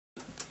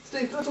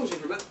Steve, can I talk to you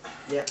for a bit?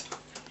 Yeah.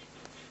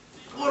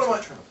 What am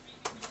I trying?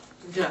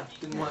 Yeah,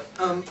 didn't work.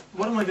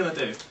 What am I gonna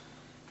do?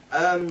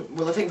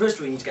 Well, I think first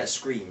of all you need to get a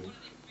screen.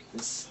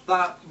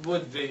 That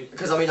would be...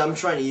 Because, I mean, I'm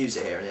trying to use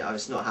it here and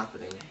it's not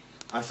happening.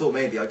 I thought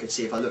maybe I could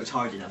see if I looked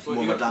hard enough,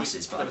 more my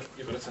glasses, but...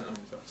 You've got to turn it on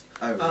first.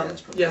 Oh, yeah,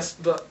 that's probably... Yes,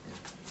 but...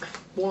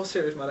 More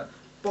serious matter.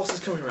 Boss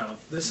is coming around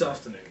this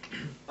afternoon.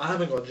 I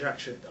haven't got jack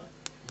shit done.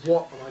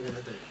 What am I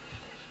gonna do?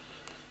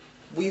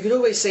 Well, you could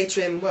always say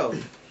to him, well,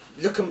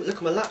 look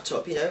at my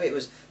laptop, you know, it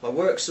was... My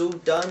work's all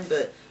done,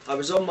 but I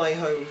was on my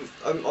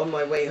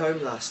way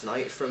home last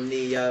night from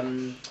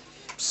the,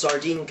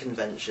 sardine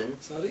convention.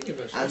 Sardine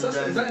convention? And,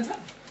 Is that in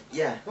town?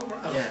 Yeah. Oh,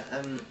 right.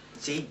 Yeah,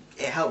 see,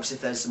 it helps if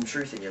there's some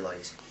truth in your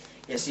lies.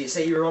 Yeah, so you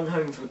say you were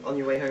on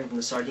your way home from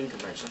the sardine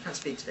convention. I can't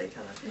speak today,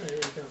 can I? No, you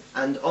can't.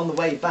 And on the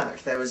way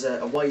back, there was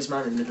a wise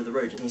man in the middle of the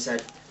road, and he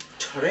said,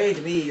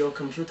 "Trade me your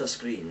computer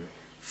screen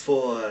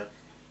for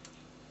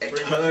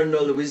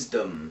eternal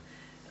wisdom."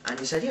 And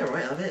you said, "Yeah,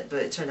 right, I'll have it,"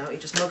 but it turned out he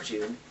just mugged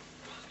you. And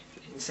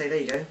you say, "There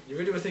you go." You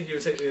really were thinking you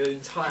would take the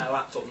entire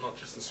laptop, not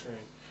just the screen?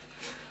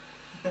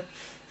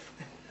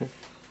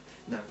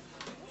 No.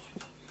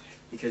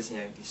 Because, you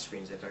know, these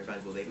screens are very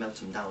valuable. They melt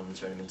them down and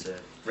turn them into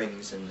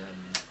rings and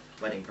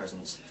wedding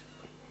presents.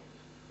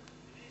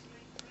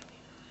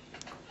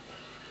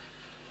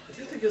 I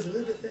do think it was a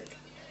little bit thick.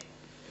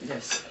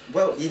 Yes.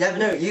 Well, you never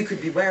know. You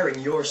could be wearing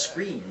your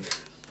screen.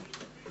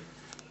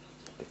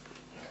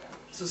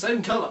 It's the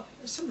same colour.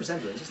 There's some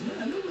resemblance, isn't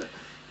there? A little bit.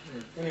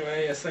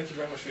 Anyway, yes, thank you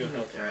very much for your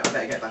help. Alright, I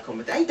better get back on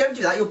with it. Hey, don't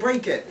do that, you'll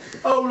break it!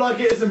 Oh, like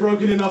it isn't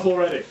broken enough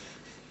already.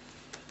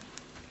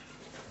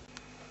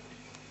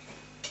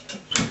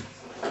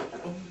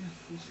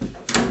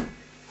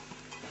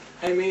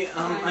 Amy,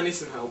 I need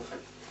some help.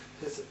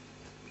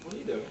 What are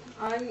you doing?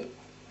 I'm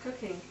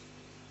cooking.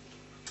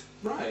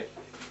 Right.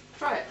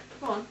 Try it.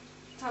 Come on.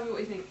 Tell me what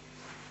you think.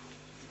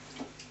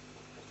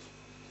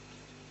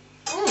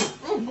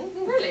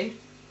 Really?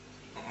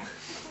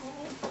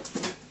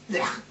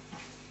 Yeah.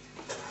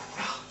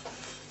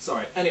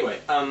 Sorry. Anyway,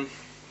 I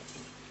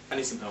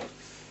need some help.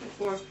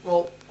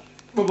 Well,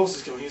 my boss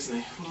is coming, isn't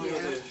he? What do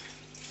I gotta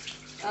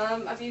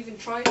do? Have you even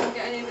tried to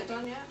get any of it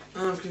done yet?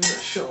 I've given it a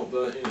shot,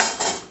 but you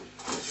know,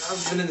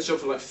 I've been in the job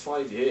for like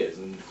 5 years,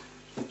 and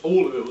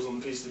all of it was on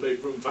the piece to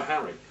make room for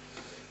Harry.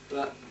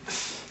 But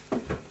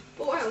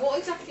What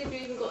exactly have you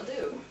even got to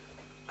do?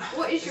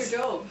 What is your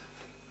job?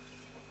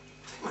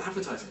 I'm an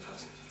advertising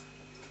person.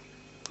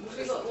 What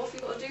have you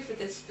got to do for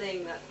this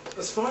thing that...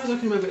 As far as I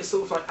can remember, it's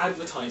sort of like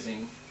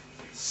advertising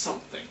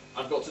something.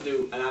 I've got to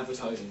do an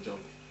advertising job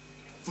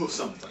for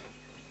something.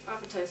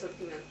 Advertise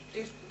something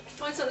then.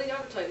 Find something to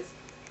advertise.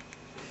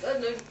 I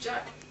don't know,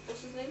 Jack...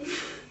 What's his name?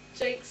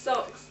 Jake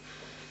Socks.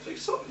 Jake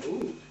Socks?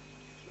 Ooh.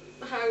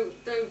 How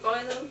don't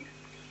buy them?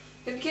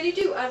 Can you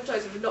do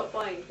advertising for not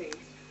buying things?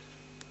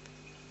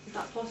 Is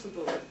that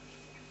possible?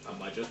 That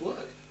might just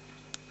work.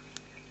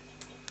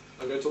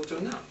 I'll go talk to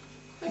him now.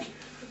 Thank you.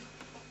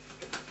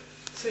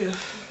 See ya.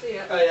 See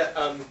ya. Oh yeah,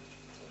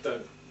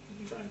 don't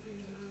try and bring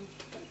it around.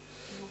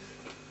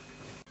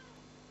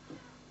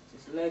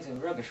 There's loads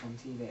of rubbish on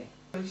TV.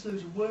 There's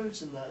loads of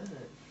words in that, isn't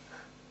it?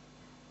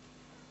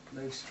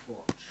 Most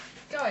watch.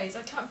 Guys,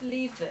 I can't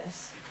believe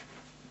this.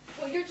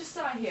 Well, you're just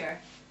sat here.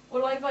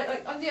 Well,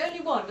 I'm the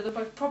only one with a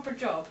proper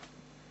job.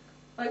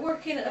 Like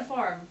working at a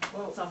farm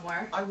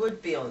somewhere. I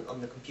would be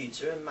on the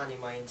computer and manning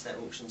my internet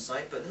auction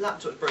site, but the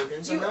laptop's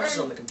broken, so I'm just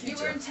on the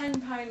computer. You earn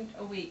 £10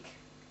 a week.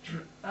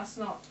 That's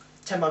not...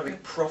 £10 a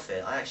week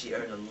profit. I actually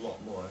earn a lot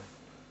more.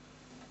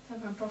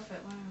 £10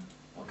 profit, wow.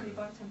 What can you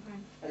buy for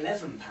 £10?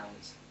 £11.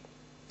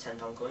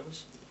 £10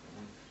 coins.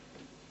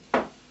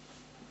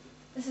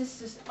 This is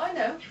just... I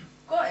know.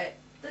 Got it.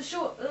 The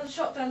shop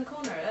down the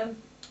corner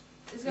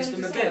is going Mr. to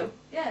McGill? sale.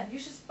 Yeah, you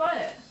should buy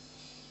it.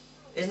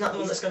 Isn't that the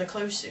one that's going to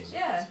close soon?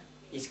 Yeah.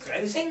 He's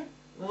closing?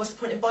 Well, what's the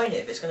point in buying it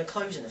if it's going to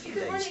close in a few You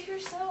can run days? it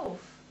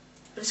yourself.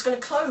 But it's going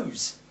to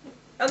close.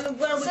 And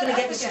where are we Set going it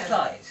to up get the again.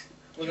 supplies?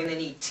 We're going to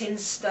need tin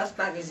stuff,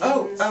 magazines...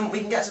 Oh, we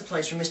can get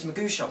supplies from Mr.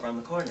 Magoo's shop around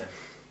the corner.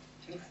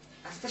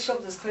 That's the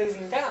shop that's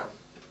closing down.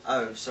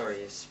 Oh, sorry,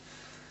 it's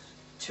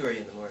too early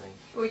in the morning.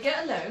 Well, you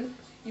get a loan,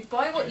 you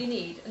buy what you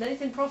need, and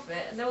anything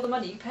profit, and then all the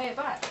money, you pay it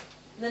back.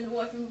 And then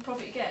whatever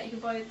profit you get, you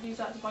can use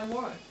that to buy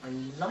more. I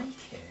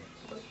like it.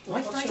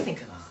 Why did I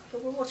think of that?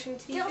 But we're watching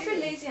TV. Get off your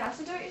lazy ass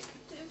and do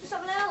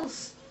something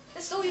else.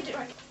 That's all you do.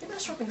 Right. Maybe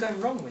that's what I've been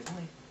going wrong with,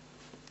 haven't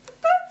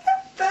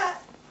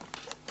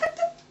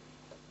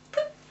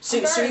So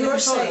you're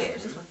saying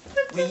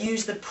we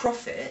use the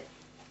profit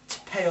to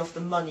pay off the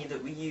money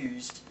that we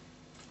used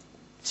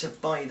to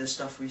buy the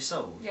stuff we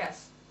sold?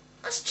 Yes.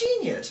 That's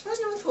genius. Why has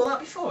no one thought that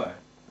before?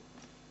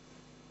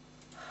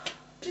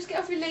 Just get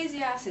off your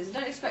lazy asses and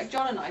don't expect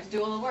John and I to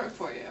do all the work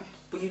for you.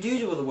 But you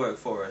do all the work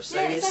for us. So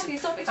Yeah, it's- exactly.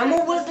 Stop And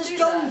expecting what us does to do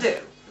John that.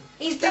 do?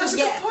 He's been That's a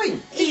good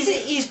point.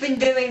 He's been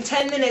doing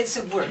 10 minutes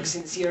of work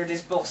since he heard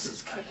his boss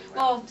is coming round.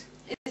 Well,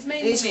 it's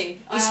mainly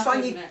me. I have to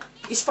admit.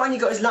 He's finally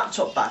got his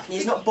laptop back and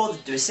he's not bothered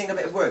to do a single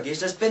bit of work. He's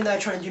just been there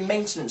trying to do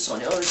maintenance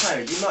on it all the time.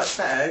 He'd be much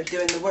better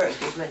doing the work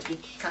he's meant to be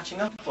catching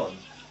up on.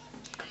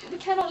 But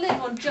cannot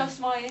live on just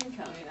my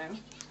income, you know.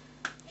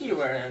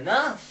 You earn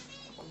enough.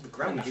 The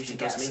ground Enough to usually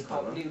get does a me quite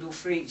pot well. noodle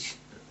for each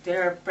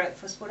dinner,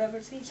 breakfast, whatever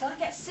it is. I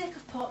get sick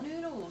of pot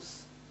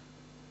noodles.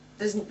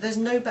 There's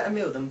no better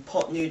meal than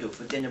pot noodle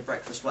for dinner,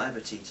 breakfast, whatever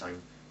tea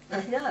time.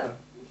 I know.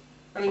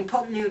 I mean,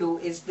 pot noodle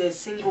is the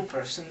single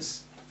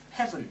person's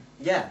heaven.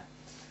 Yeah.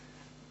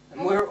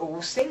 And we're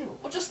all single.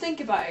 Well, just think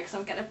about it, because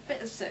I'm getting a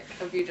bit sick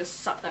of you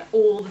just sat there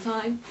all the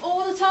time.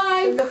 All the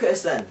time! Look at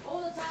us then.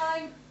 All the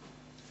time!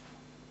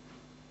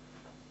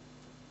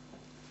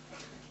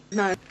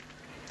 No.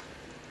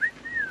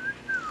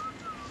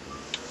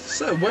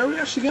 So, where are we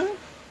actually going?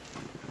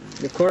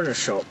 The corner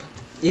shop.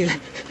 Yeah,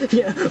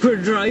 we're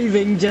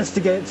driving just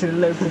to get to the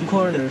local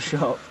corner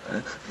shop.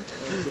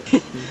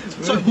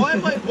 So, why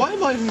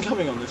am I even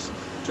coming on this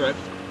trip?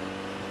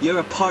 You're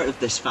a part of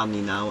this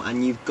family now,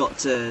 and you've got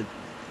to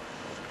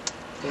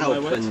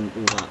help my weight? and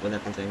all that with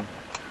everything.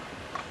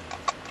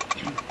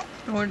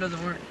 The horn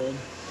doesn't work.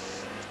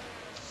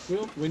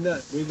 Well, we're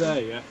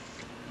there, yeah.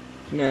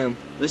 No.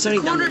 But it's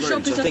only down the Corner shop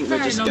road, so is I a think we'll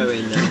very just long go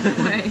in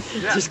there. way.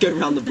 Just go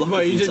round the block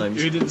Well, a you few didn't,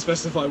 times. you didn't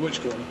specify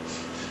which corner.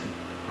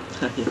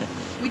 Yeah.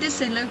 We did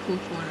say local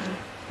corner.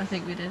 I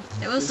think we did. It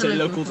You was say the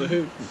local to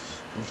corner.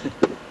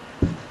 who?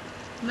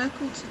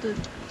 Local to the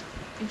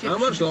Egyptian. How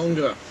much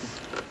longer?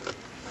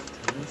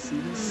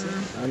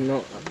 I'm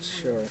not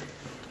sure.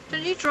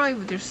 Don't you drive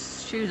with your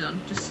shoes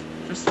on? Just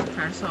a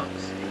pair of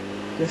socks.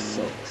 Just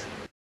socks.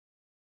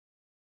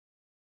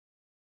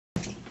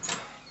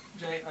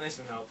 Jay, I need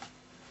some help.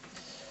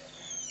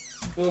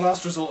 We're the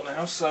last resort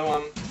now,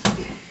 so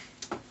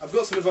I've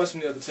got some advice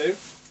from the other two.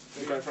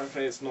 And quite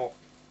frankly, it's not.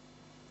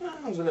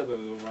 It was a little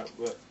bit alright,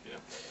 but yeah.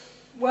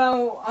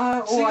 Well,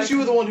 Since you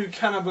were the one who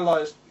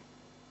cannibalised.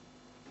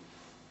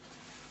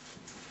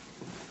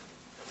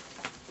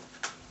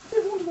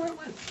 I wonder where it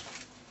went.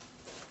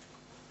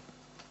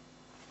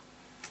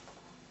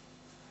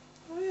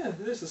 Oh yeah,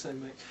 it is the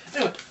same, mate.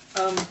 Anyway,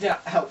 yeah,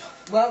 help.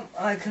 Well,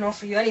 I can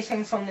offer you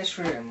anything from this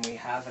room. We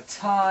have a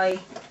tie,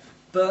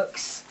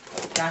 books,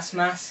 gas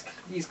mask.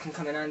 These can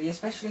come in handy,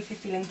 especially if you're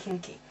feeling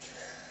kinky.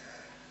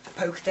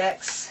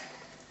 Pokedex.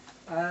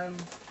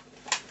 Remember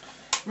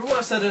what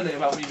I said earlier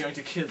about me going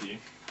to kill you?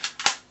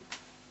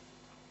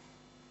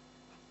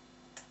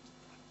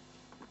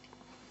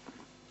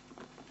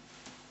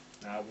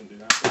 No, I wouldn't do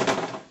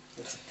that.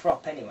 It's a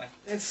prop anyway.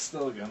 It's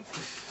still a gun.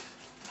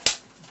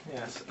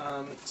 Yes.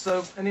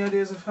 So, any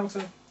ideas of how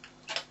to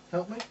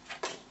help me?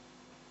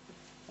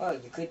 Well,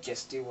 you could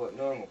just do what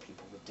normal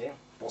people would do.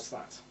 What's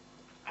that?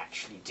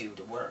 Actually do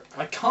the work.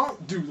 I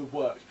can't do the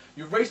work.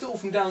 You've raised it all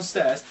from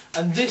downstairs,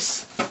 and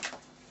this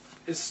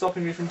is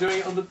stopping me from doing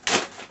it on the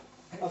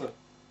other.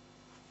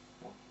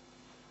 What?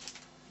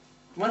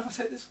 Mind if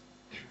I take this?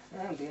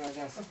 I'll do, I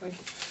guess. Oh, thank you.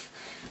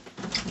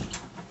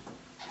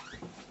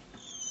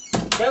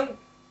 Don't.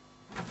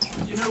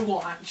 You know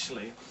what,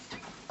 actually?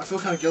 I feel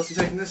kind of guilty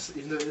taking this,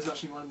 even though it is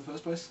actually mine in the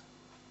first place.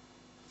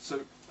 So,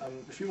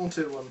 if you want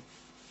to give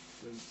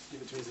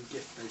it to me as a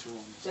gift later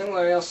on. Don't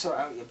worry, I'll sort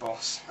out your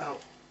boss. Oh.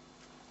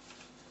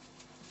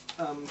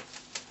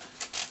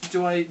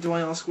 Do I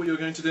ask what you're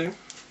going to do?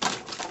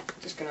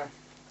 Just gonna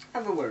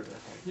have a word with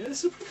him. Yeah, this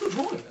is a pretty good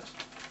drawing, this.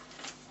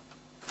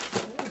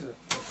 What is it?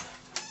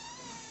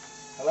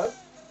 Hello?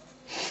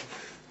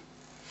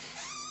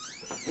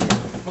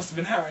 Must have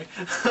been Harry.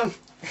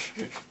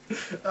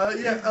 What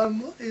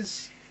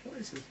is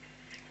it?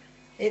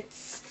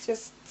 It's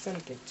just some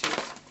pictures.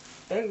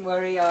 Don't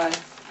worry,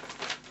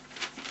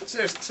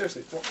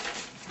 Seriously, what?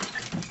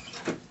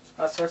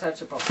 I'll sort out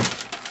your boss.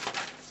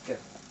 It's good.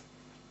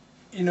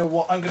 You know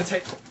what, I'm going to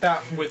take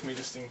that with me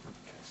just in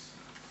case.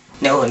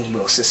 No one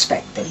will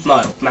suspect that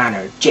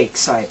mild-mannered Jake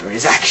Cyber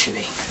is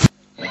actually...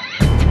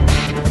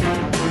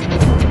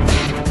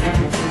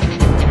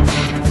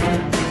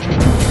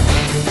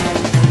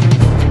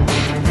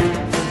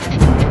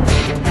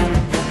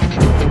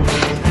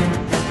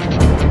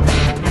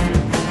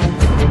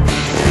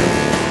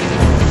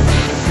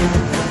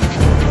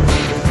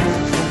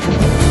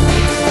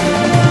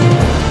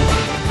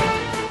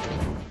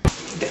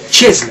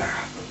 Chisler.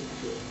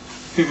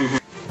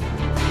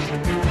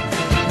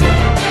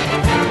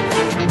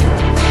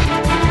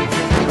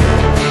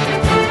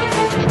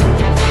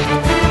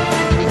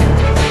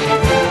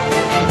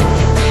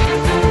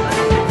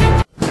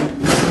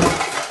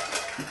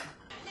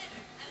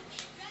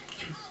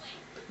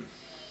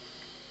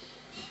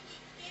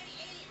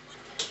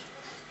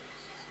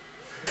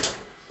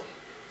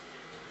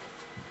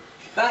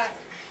 Back.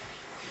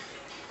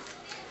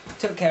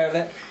 Took care of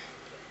it.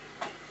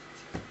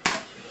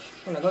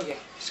 Well, I got your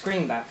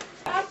screen back.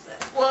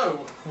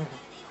 Whoa!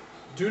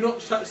 Do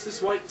not touch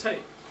this white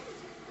tape.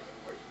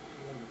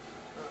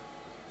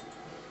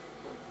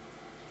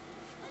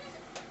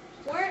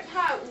 Where?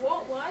 How?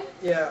 What? Why?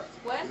 Yeah.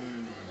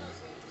 When?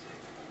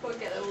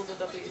 Forget all the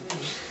W's.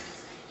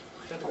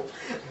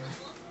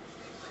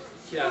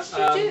 Yeah.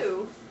 What did you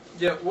do?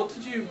 Yeah. What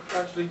did you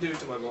actually do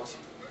to my boss?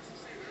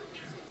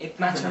 It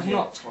matters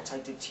not what I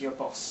did to your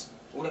boss.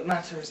 All it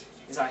matters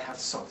is I have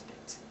solved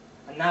it.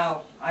 And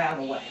now I am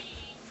away.